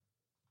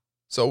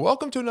So,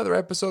 welcome to another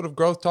episode of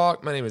Growth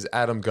Talk. My name is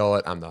Adam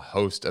Gullett. I'm the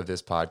host of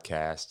this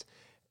podcast.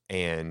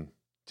 And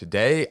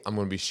today I'm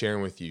going to be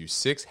sharing with you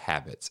 6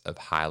 habits of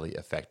highly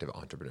effective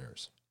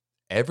entrepreneurs.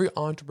 Every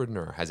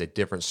entrepreneur has a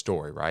different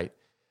story, right?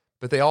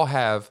 But they all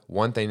have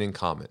one thing in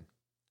common: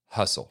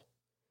 hustle.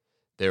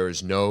 There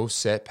is no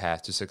set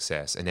path to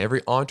success, and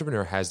every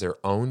entrepreneur has their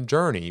own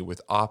journey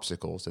with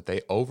obstacles that they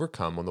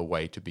overcome on the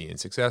way to being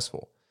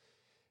successful.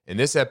 In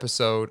this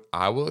episode,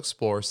 I will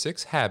explore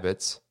 6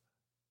 habits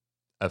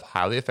of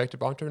highly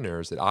effective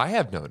entrepreneurs that I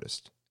have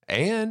noticed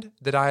and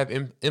that I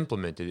have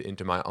implemented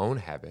into my own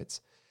habits,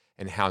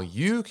 and how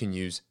you can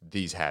use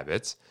these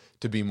habits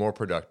to be more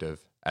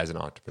productive as an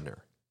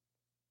entrepreneur.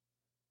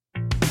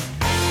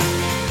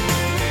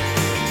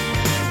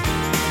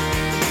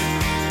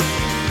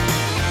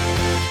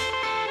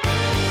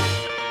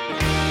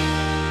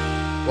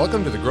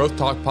 Welcome to the Growth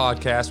Talk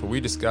podcast, where we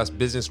discuss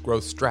business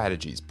growth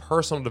strategies,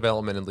 personal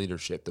development, and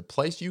leadership, the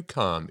place you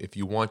come if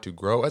you want to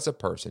grow as a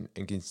person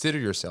and consider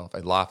yourself a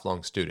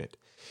lifelong student.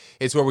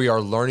 It's where we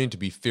are learning to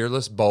be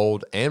fearless,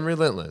 bold, and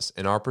relentless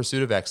in our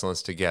pursuit of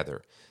excellence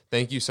together.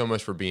 Thank you so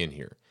much for being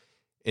here.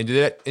 In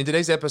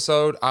today's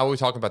episode, I will be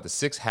talking about the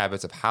 6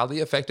 habits of highly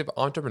effective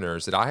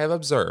entrepreneurs that I have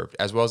observed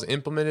as well as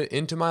implemented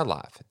into my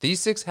life.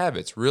 These 6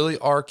 habits really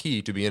are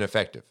key to being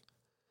effective.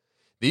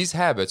 These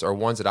habits are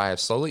ones that I have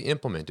slowly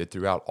implemented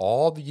throughout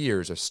all the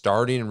years of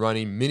starting and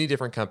running many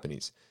different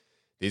companies.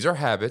 These are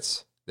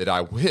habits that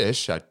I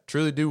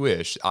truly do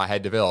wish I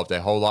had developed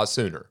a whole lot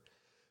sooner,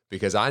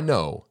 because I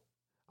know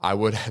I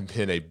would have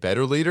been a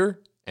better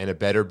leader and a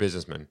better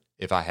businessman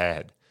if I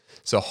had.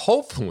 So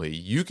hopefully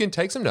you can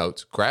take some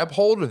notes, grab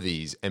hold of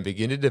these, and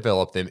begin to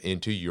develop them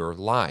into your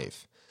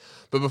life.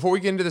 But before we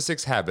get into the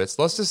 6 habits,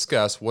 let's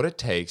discuss what it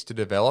takes to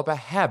develop a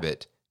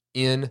habit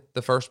in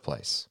the first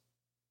place.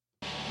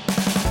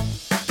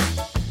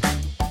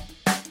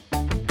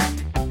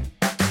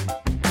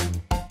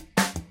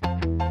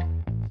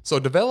 So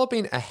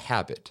developing a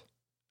habit.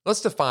 Let's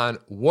define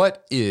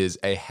what is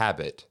a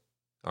habit.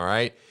 All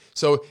right.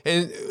 So,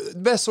 and the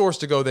best source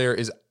to go there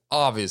is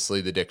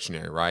obviously the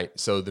dictionary, right?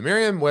 So the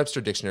Merriam-Webster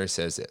dictionary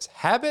says this: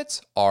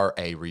 habits are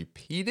a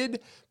repeated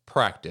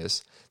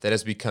practice that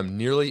has become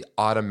nearly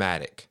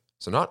automatic.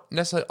 So not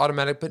necessarily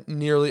automatic, but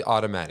nearly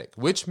automatic,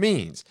 which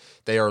means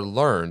they are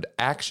learned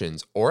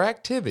actions or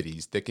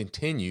activities that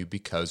continue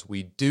because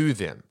we do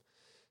them.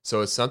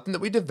 So it's something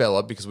that we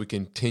develop because we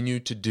continue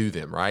to do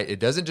them, right? It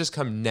doesn't just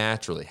come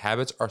naturally.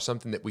 Habits are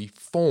something that we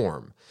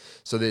form.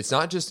 So that it's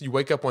not just you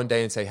wake up one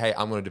day and say, hey,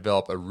 I'm going to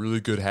develop a really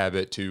good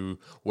habit to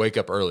wake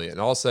up early. And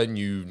all of a sudden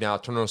you now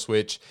turn on a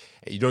switch,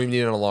 you don't even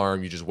need an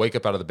alarm. You just wake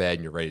up out of the bed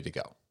and you're ready to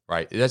go,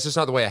 right? That's just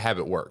not the way a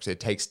habit works. It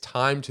takes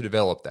time to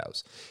develop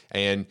those.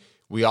 And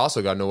we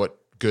also got to know what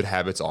good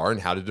habits are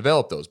and how to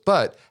develop those.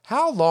 But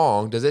how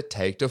long does it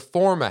take to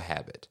form a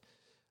habit?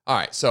 All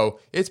right, so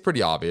it's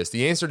pretty obvious.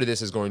 The answer to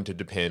this is going to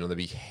depend on the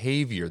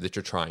behavior that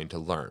you're trying to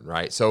learn,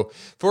 right? So,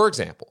 for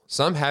example,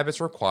 some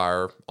habits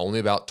require only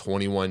about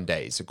 21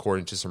 days,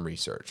 according to some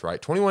research,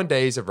 right? 21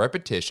 days of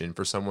repetition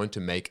for someone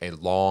to make a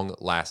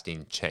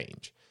long-lasting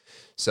change.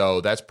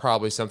 So that's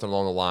probably something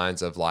along the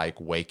lines of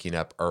like waking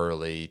up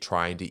early,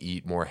 trying to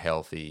eat more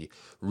healthy,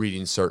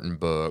 reading certain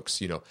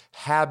books,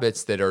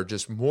 habits that are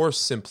just more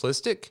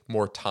simplistic,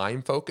 more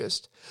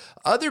time-focused.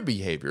 Other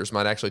behaviors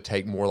might actually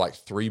take more like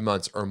 3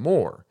 months or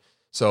more.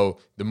 So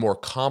the more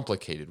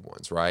complicated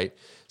ones, right?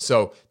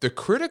 So the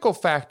critical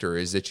factor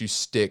is that you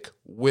stick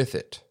with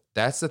it.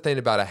 That's the thing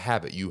about a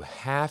habit. You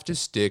have to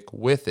stick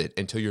with it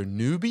until your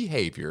new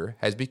behavior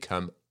has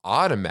become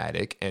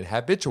automatic and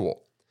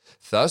habitual,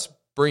 thus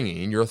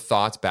bringing your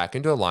thoughts back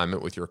into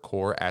alignment with your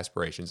core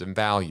aspirations and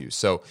values.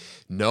 So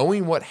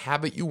knowing what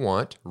habit you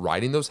want,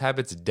 writing those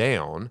habits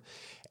down,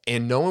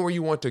 and knowing where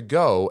you want to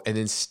go, and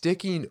then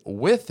sticking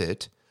with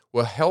it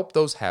will help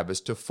those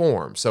habits to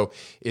form. So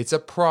it's a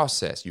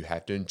process. You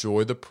have to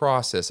enjoy the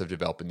process of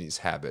developing these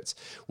habits.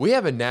 We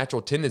have a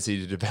natural tendency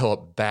to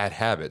develop bad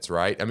habits,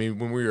 right? I mean,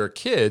 when we were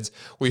kids,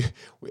 we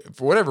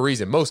for whatever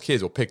reason, most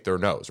kids will pick their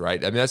nose,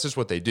 right? I mean, that's just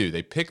what they do.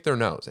 They pick their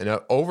nose. And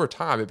over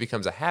time, it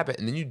becomes a habit.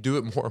 And then you do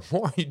it more and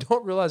more. You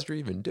don't realize you're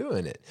even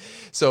doing it.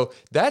 So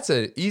that's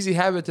an easy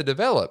habit to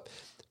develop.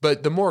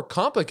 But the more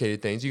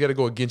complicated things, you got to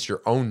go against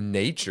your own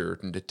nature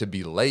to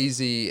be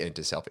lazy and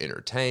to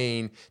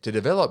self-entertain, to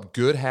develop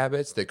good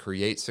habits that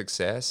create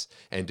success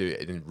and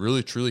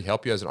really truly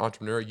help you as an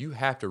entrepreneur. You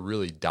have to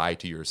really die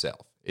to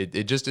yourself. It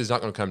just is not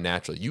going to come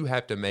naturally. You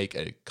have to make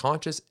a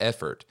conscious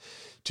effort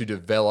to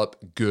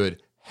develop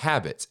good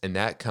habits, and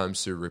that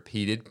comes through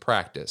repeated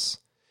practice.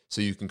 So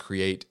you can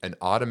create an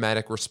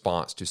automatic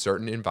response to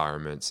certain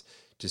environments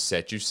to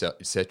set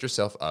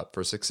yourself up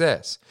for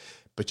success.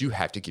 But you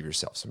have to give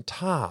yourself some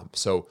time.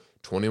 So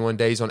 21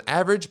 days on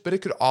average, but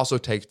it could also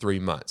take 3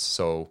 months.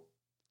 So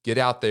get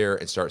out there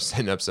and start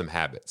setting up some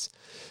habits.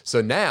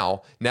 So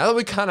now that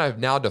we kind of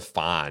now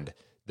defined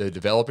the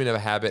developing of a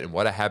habit and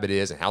what a habit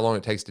is and how long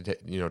it takes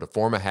to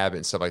form a habit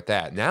and stuff like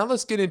that. Now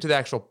let's get into the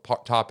actual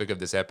topic of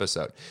this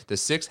episode, the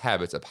 6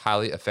 habits of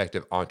highly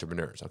effective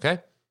entrepreneurs,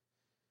 okay?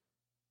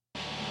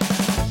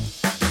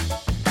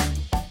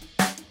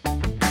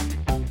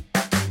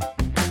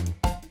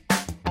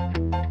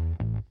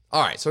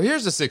 All right, so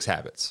here's the 6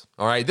 habits.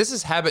 All right, this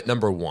is habit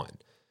number 1.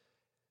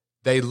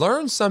 They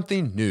learn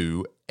something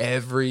new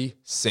every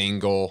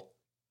single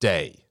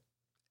day.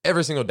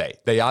 Every single day.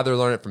 They either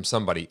learn it from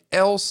somebody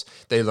else,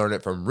 they learn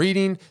it from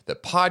reading the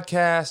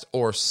podcast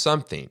or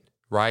something,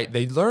 right?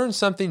 They learn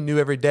something new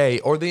every day,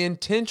 or they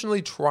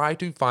intentionally try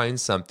to find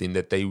something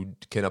that they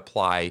can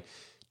apply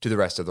to the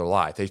rest of their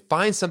life. They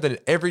find something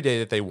every day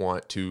that they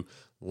want to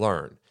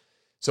learn.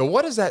 So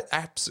what does that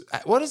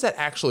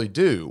actually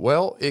do?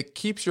 Well, it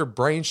keeps your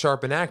brain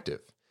sharp and active.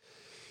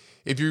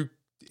 If you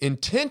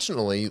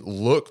intentionally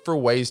look for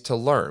ways to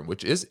learn,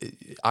 which is,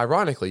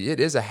 ironically, it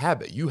is a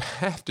habit. You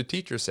have to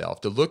teach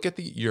yourself to look at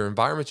your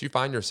environments you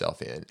find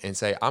yourself in and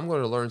say, I'm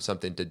going to learn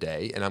something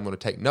today, and I'm going to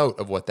take note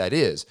of what that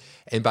is.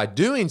 And by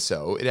doing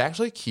so, it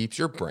actually keeps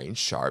your brain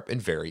sharp and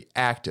very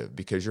active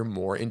because you're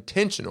more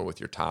intentional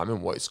with your time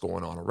and what's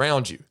going on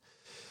around you.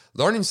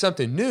 Learning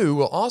something new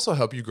will also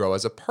help you grow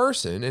as a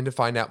person and to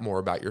find out more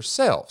about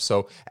yourself.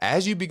 So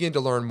as you begin to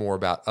learn more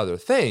about other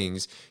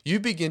things, you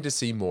begin to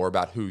see more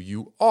about who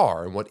you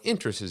are and what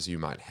interests you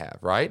might have,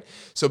 right?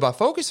 So by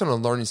focusing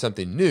on learning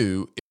something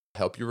new, it will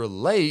help you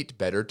relate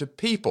better to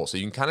people. So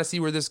you can kind of see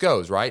where this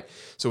goes, right?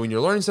 So when you're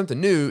learning something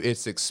new,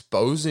 it's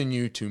exposing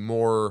you to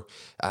more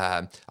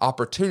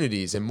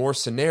opportunities and more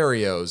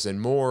scenarios and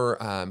more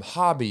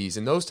hobbies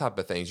and those type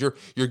of things.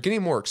 You're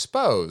getting more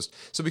exposed.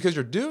 So because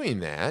you're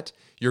doing that,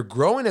 you're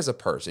growing as a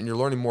person, you're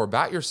learning more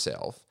about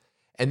yourself,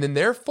 and then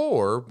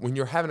therefore, when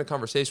you're having a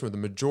conversation with the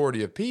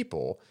majority of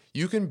people,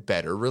 you can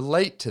better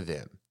relate to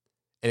them,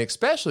 and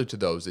especially to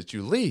those that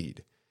you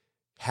lead.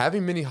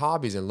 Having many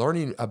hobbies and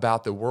learning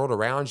about the world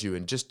around you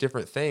and just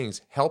different things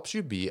helps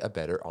you be a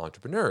better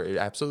entrepreneur. It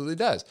absolutely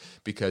does,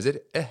 because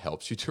it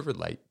helps you to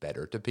relate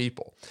better to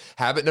people.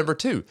 Habit number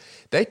 2,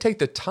 they take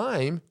the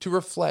time to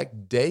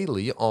reflect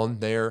daily on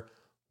their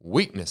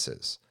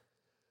weaknesses.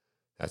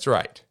 That's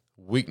right,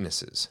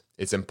 weaknesses.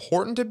 It's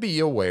important to be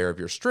aware of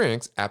your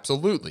strengths.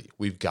 Absolutely.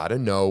 We've got to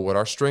know what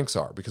our strengths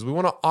are because we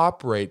want to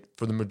operate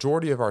for the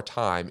majority of our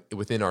time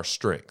within our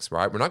strengths,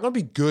 right? We're not going to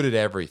be good at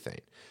everything.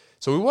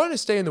 So we want to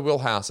stay in the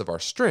wheelhouse of our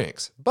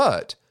strengths,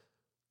 but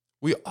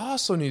we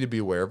also need to be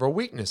aware of our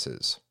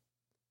weaknesses.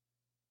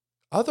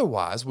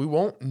 Otherwise, we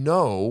won't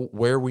know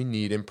where we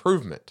need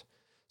improvement.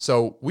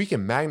 So we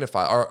can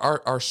magnify,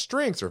 our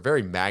strengths are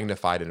very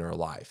magnified in our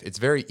life. It's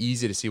very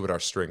easy to see what our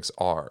strengths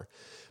are.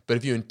 But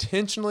if you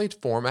intentionally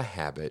form a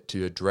habit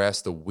to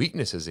address the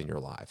weaknesses in your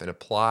life and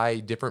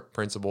apply different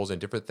principles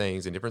and different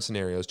things and different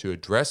scenarios to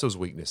address those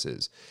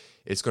weaknesses,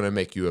 it's going to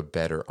make you a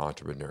better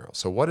entrepreneur.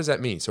 So what does that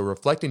mean? So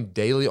reflecting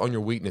daily on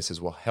your weaknesses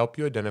will help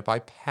you identify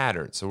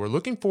patterns. So we're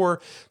looking for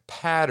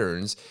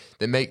patterns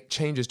that make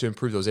changes to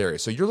improve those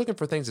areas. So you're looking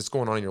for things that's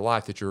going on in your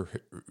life that you're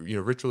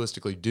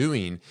ritualistically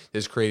doing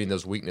that's creating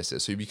those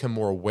weaknesses. So you become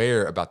more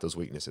aware about those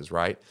weaknesses,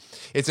 right?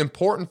 It's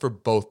important for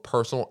both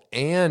personal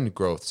and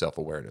growth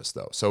self-awareness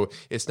though. So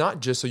it's not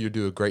just so you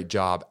do a great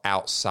job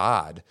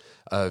outside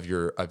of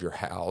your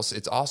house.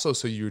 It's also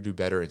so you do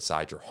better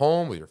inside your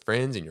home with your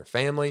friends and your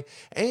family,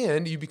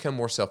 and you become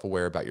more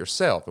self-aware about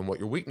yourself and what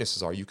your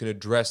weaknesses are. You can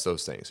address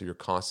those things, so you're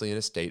constantly in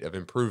a state of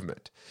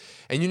improvement.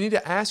 And you need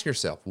to ask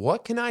yourself,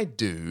 what can I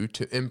do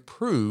to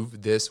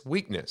improve this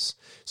weakness?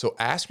 So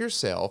ask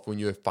yourself, when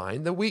you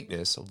find the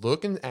weakness,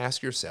 look and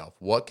ask yourself,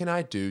 what can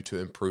I do to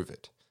improve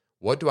it?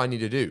 What do I need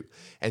to do?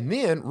 And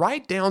then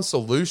write down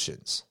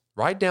solutions.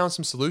 Write down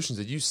some solutions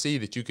that you see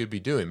that you could be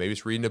doing. Maybe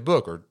it's reading a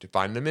book or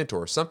finding a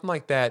mentor or something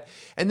like that,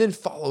 and then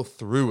follow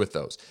through with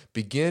those.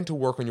 Begin to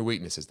work on your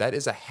weaknesses. That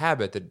is a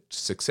habit that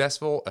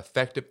successful,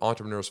 effective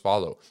entrepreneurs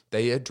follow.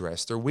 They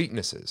address their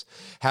weaknesses.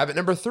 Habit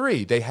number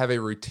 3, they have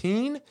a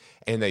routine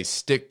and they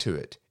stick to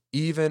it,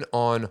 even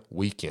on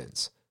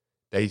weekends.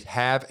 They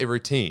have a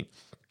routine.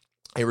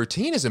 A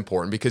routine is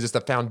important because it's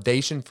the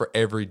foundation for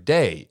every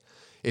day.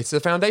 It's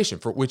the foundation,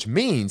 which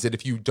means that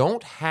if you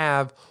don't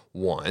have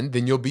one,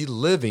 then you'll be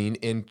living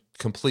in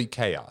complete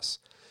chaos.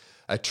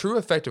 A true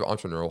effective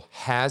entrepreneur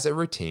has a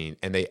routine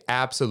and they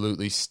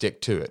absolutely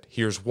stick to it.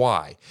 Here's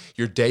why.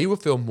 Your day will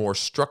feel more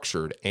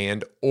structured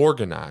and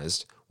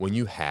organized when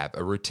you have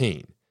a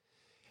routine.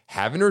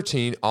 Having a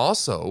routine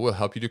also will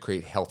help you to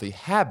create healthy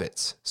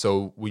habits.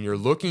 So when you're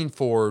looking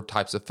for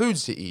types of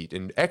foods to eat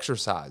and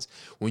exercise,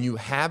 when you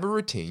have a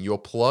routine, you'll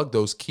plug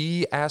those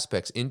key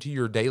aspects into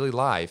your daily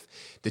life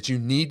that you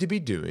need to be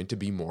doing to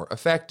be more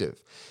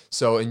effective.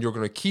 And you're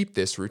going to keep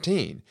this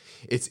routine.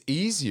 It's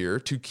easier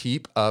to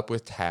keep up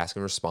with tasks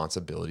and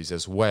responsibilities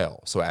as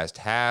well. So as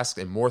tasks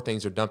and more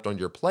things are dumped on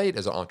your plate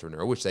as an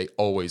entrepreneur, which they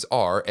always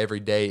are, every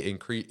day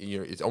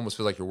it almost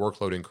feels like your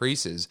workload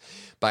increases.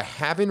 By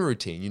having a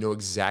routine, you know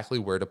exactly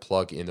where to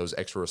plug in those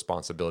extra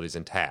responsibilities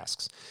and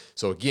tasks.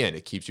 So again,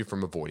 it keeps you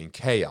from avoiding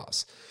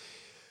chaos.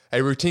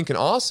 A routine can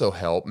also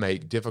help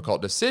make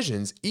difficult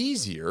decisions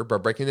easier by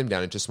breaking them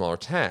down into smaller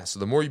tasks. So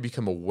the more you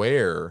become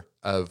aware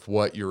of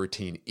what your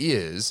routine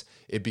is,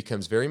 it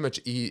becomes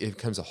it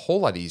becomes a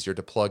whole lot easier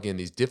to plug in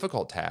these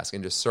difficult tasks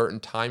into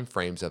certain time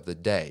frames of the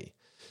day.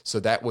 So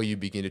that way you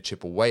begin to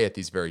chip away at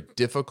these very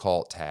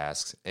difficult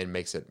tasks and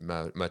makes it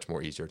much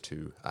more easier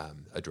to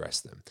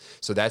address them.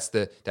 So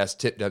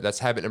that's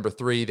habit number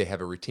 3. They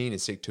have a routine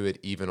and stick to it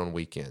even on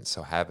weekends.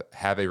 So have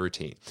a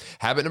routine.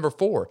 Habit number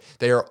 4,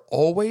 they are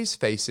always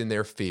facing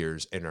their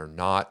fears and are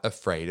not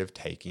afraid of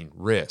taking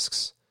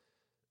risks.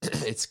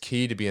 It's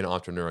key to be an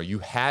entrepreneur. You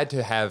had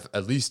to have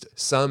at least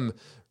some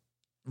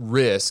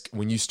risk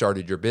when you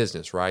started your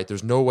business, right?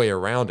 There's no way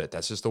around it.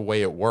 That's just the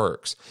way it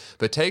works.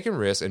 But taking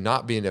risks and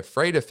not being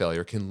afraid of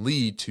failure can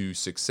lead to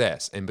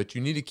success. But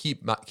you need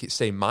to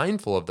stay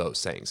mindful of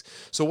those things.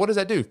 So what does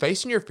that do?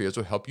 Facing your fears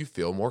will help you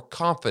feel more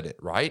confident,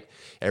 right?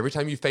 Every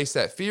time you face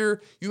that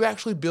fear, you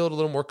actually build a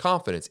little more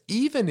confidence.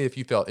 Even if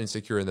you felt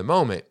insecure in the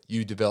moment,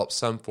 you develop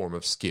some form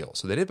of skill.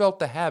 So they develop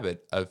the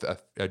habit of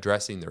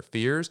addressing their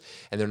fears,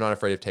 and they're not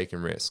afraid of taking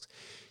risks.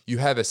 You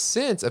have a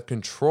sense of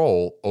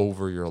control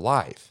over your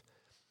life.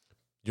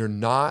 You're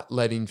not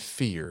letting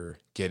fear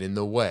get in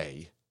the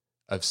way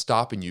of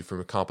stopping you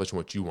from accomplishing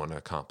what you want to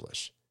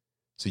accomplish.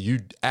 So you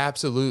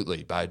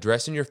absolutely, by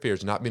addressing your fears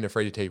and not being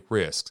afraid to take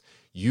risks,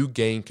 you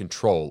gain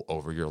control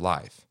over your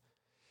life.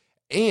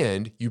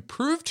 And you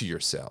prove to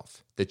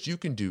yourself that you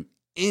can do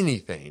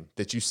anything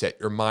that you set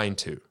your mind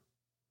to.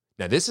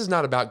 Now, this is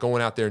not about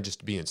going out there and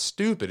just being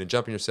stupid and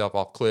jumping yourself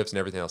off cliffs and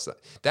everything else.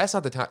 That's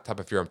not the type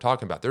of fear I'm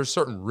talking about. There's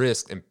certain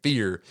risk and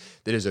fear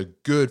that is a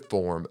good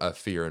form of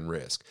fear and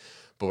risk.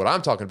 But what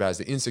I'm talking about is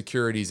the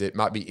insecurities that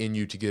might be in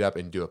you to get up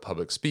and do a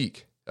public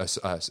speech,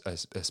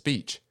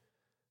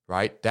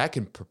 right? That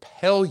can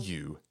propel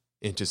you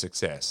into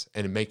success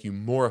and make you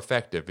more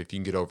effective if you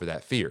can get over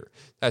that fear.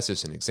 That's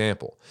just an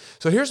example.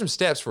 So here's some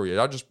steps for you.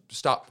 I'll just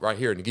stop right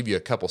here and give you a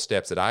couple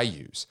steps that I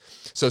use.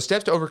 So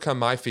steps to overcome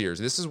my fears.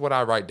 This is what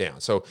I write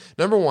down. So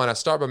number 1, I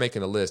start by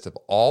making a list of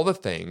all the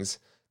things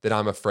that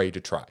I'm afraid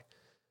to try.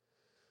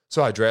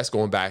 So I address,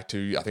 going back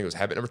to, I think it was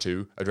habit number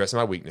 2, addressing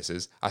my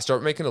weaknesses. I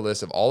start making a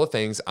list of all the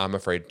things I'm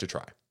afraid to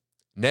try.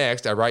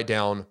 Next, I write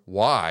down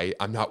why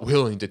I'm not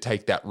willing to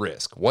take that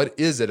risk. What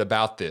is it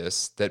about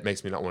this that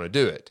makes me not want to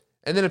do it?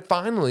 And then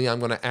finally, I'm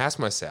going to ask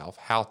myself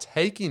how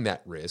taking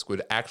that risk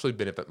would actually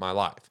benefit my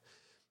life.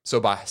 So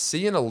by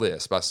seeing a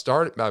list,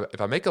 if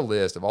I make a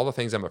list of all the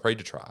things I'm afraid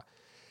to try,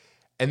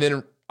 and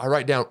then I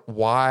write down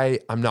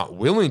why I'm not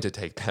willing to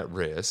take that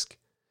risk,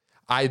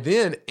 I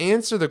then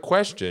answer the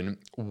question,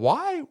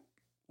 why?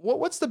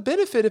 What's the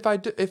benefit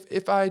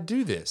if I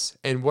do this?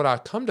 And what I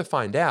come to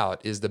find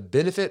out is the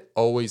benefit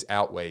always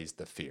outweighs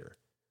the fear.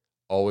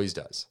 Always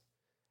does.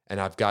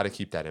 And I've got to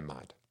keep that in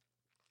mind.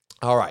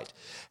 All right.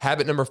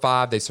 Habit number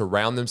 5, they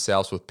surround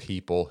themselves with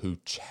people who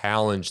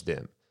challenge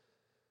them.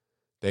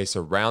 They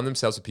surround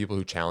themselves with people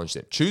who challenge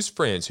them. Choose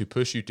friends who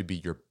push you to be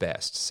your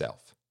best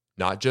self,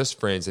 not just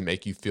friends that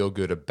make you feel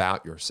good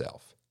about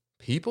yourself.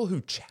 People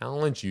who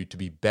challenge you to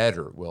be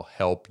better will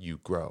help you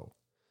grow.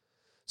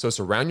 So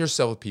surround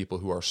yourself with people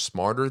who are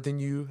smarter than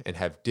you and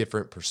have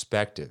different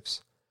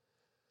perspectives.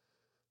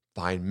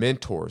 Find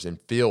mentors in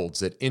fields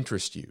that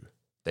interest you.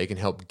 They can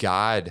help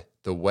guide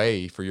the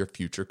way for your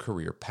future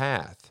career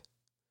path.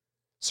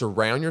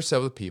 Surround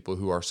yourself with people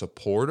who are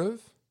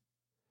supportive,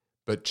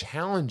 but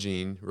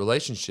challenging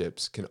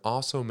relationships can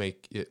also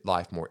make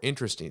life more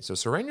interesting. So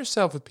surround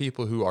yourself with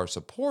people who are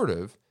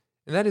supportive,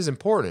 and that is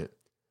important.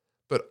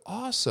 But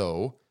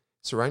also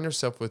surround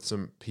yourself with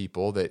some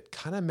people that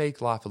kind of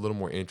make life a little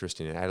more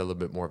interesting and add a little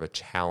bit more of a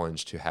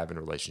challenge to having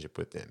a relationship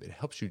with them. It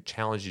helps you,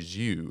 challenges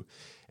you,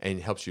 and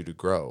helps you to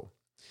grow.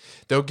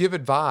 They'll give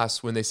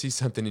advice when they see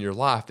something in your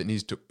life that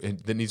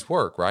needs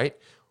work, right?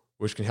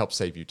 Which can help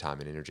save you time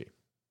and energy.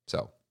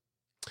 So,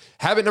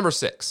 habit number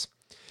 6,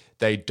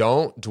 they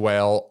don't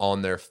dwell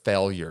on their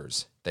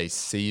failures. They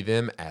see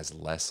them as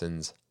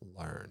lessons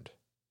learned.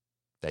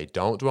 They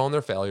don't dwell on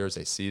their failures.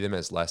 They see them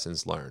as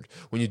lessons learned.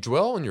 When you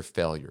dwell on your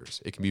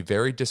failures, it can be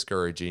very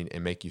discouraging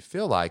and make you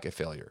feel like a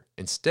failure.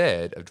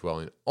 Instead of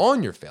dwelling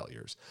on your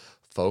failures,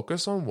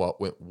 focus on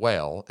what went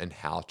well and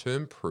how to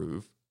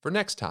improve for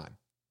next time.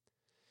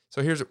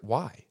 So here's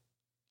why.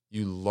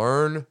 You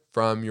learn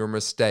from your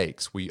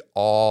mistakes. We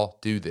all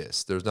do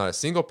this. There's not a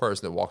single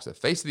person that walks the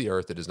face of the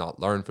earth that does not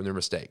learn from their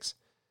mistakes.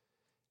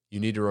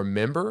 You need to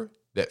remember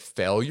that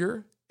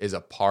failure is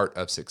a part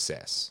of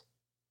success.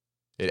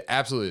 It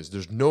absolutely is.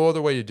 There's no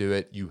other way to do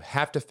it. You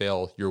have to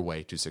fail your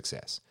way to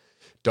success.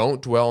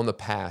 Don't dwell on the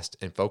past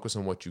and focus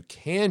on what you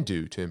can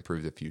do to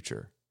improve the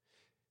future.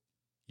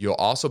 You'll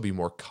also be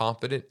more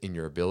confident in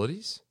your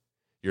abilities.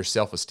 Your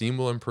self-esteem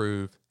will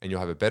improve, and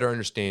you'll have a better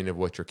understanding of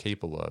what you're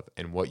capable of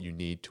and what you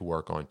need to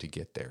work on to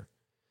get there.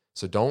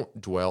 So don't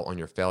dwell on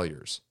your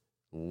failures.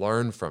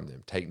 Learn from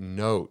them. Take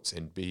notes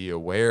and be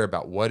aware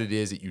about what it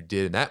is that you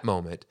did in that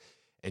moment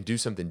and do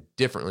something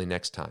differently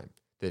next time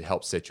that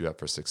helps set you up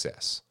for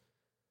success.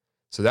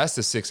 So that's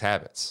the 6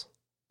 habits.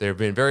 They've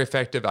been very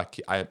effective.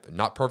 I'm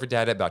not perfect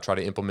at it, but I try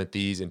to implement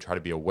these and try to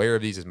be aware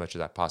of these as much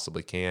as I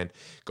possibly can.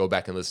 Go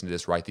back and listen to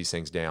this, write these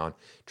things down.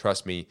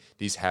 Trust me,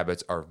 these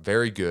habits are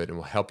very good and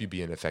will help you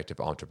be an effective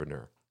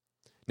entrepreneur.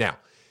 Now,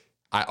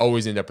 I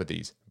always end up with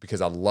these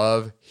because I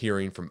love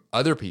hearing from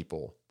other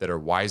people that are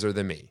wiser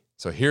than me.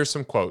 So here's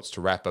some quotes to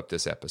wrap up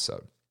this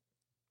episode.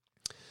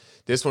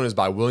 This one is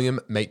by William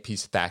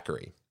Makepeace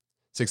Thackeray.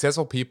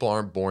 Successful people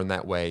aren't born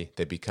that way.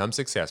 They become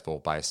successful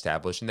by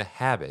establishing the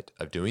habit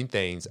of doing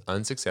things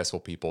unsuccessful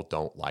people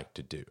don't like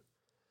to do.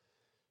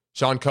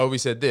 Sean Covey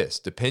said this,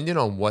 depending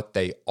on what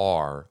they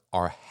are,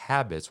 our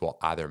habits will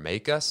either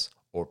make us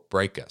or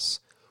break us.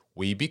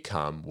 We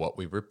become what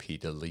we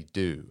repeatedly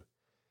do.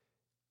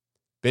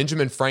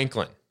 Benjamin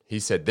Franklin, he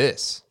said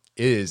this,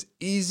 it is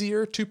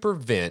easier to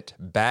prevent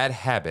bad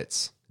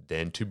habits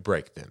than to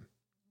break them.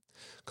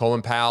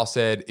 Colin Powell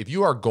said, if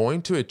you are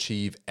going to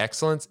achieve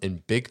excellence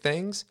in big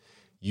things,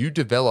 you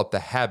develop the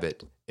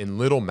habit in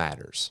little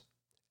matters.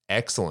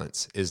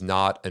 Excellence is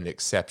not an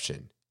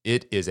exception.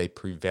 It is a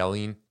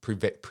prevailing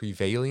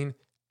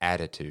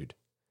attitude.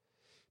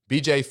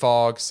 BJ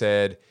Fogg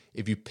said,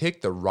 if you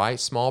pick the right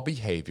small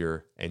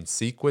behavior and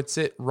sequence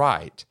it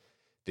right,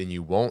 then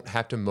you won't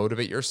have to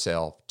motivate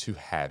yourself to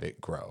have it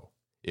grow.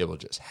 It will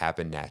just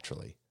happen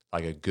naturally,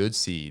 like a good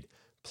seed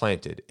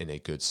planted in a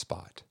good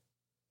spot.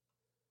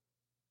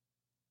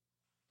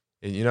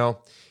 And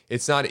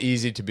it's not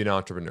easy to be an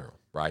entrepreneur,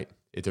 right?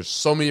 There's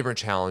so many different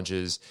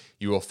challenges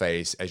you will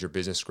face as your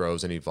business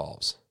grows and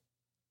evolves.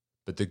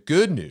 But the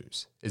good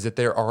news is that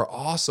there are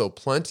also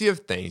plenty of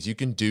things you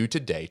can do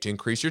today to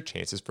increase your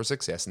chances for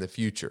success in the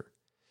future.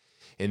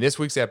 In this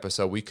week's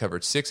episode, we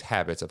covered 6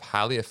 habits of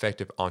highly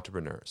effective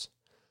entrepreneurs.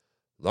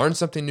 Learn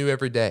something new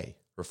every day.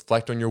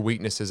 Reflect on your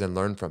weaknesses and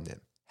learn from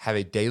them. Have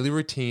a daily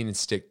routine and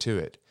stick to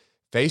it.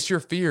 Face your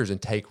fears and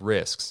take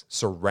risks.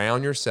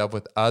 Surround yourself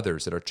with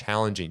others that are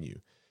challenging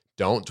you.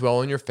 Don't dwell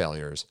on your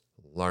failures.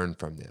 Learn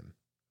from them.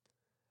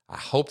 I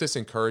hope this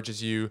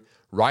encourages you.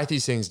 Write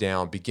these things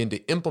down, begin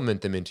to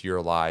implement them into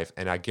your life,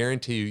 and I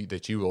guarantee you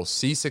that you will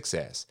see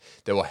success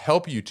that will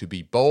help you to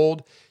be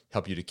bold,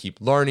 help you to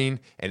keep learning,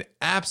 and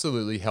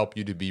absolutely help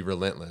you to be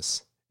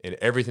relentless in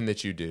everything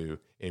that you do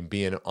in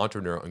being an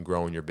entrepreneur and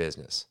growing your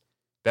business.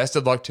 Best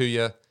of luck to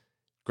you.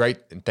 Great,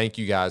 and thank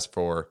you guys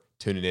for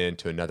tuning in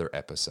to another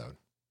episode.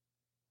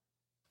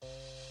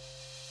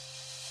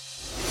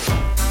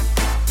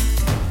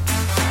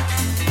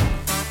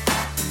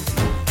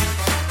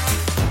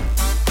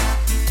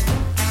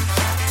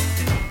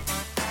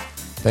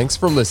 Thanks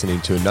for listening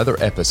to another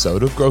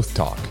episode of Growth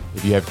Talk.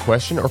 If you have a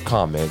question or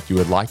comment you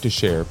would like to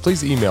share,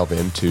 please email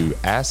them to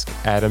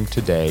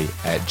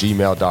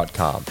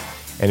askadamtoday@gmail.com.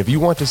 And if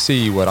you want to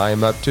see what I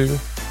am up to,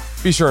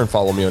 be sure and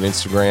follow me on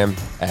Instagram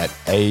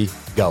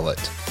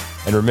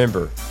 @agullet. And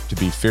remember to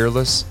be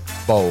fearless,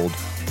 bold,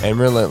 and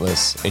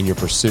relentless in your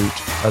pursuit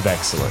of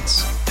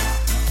excellence.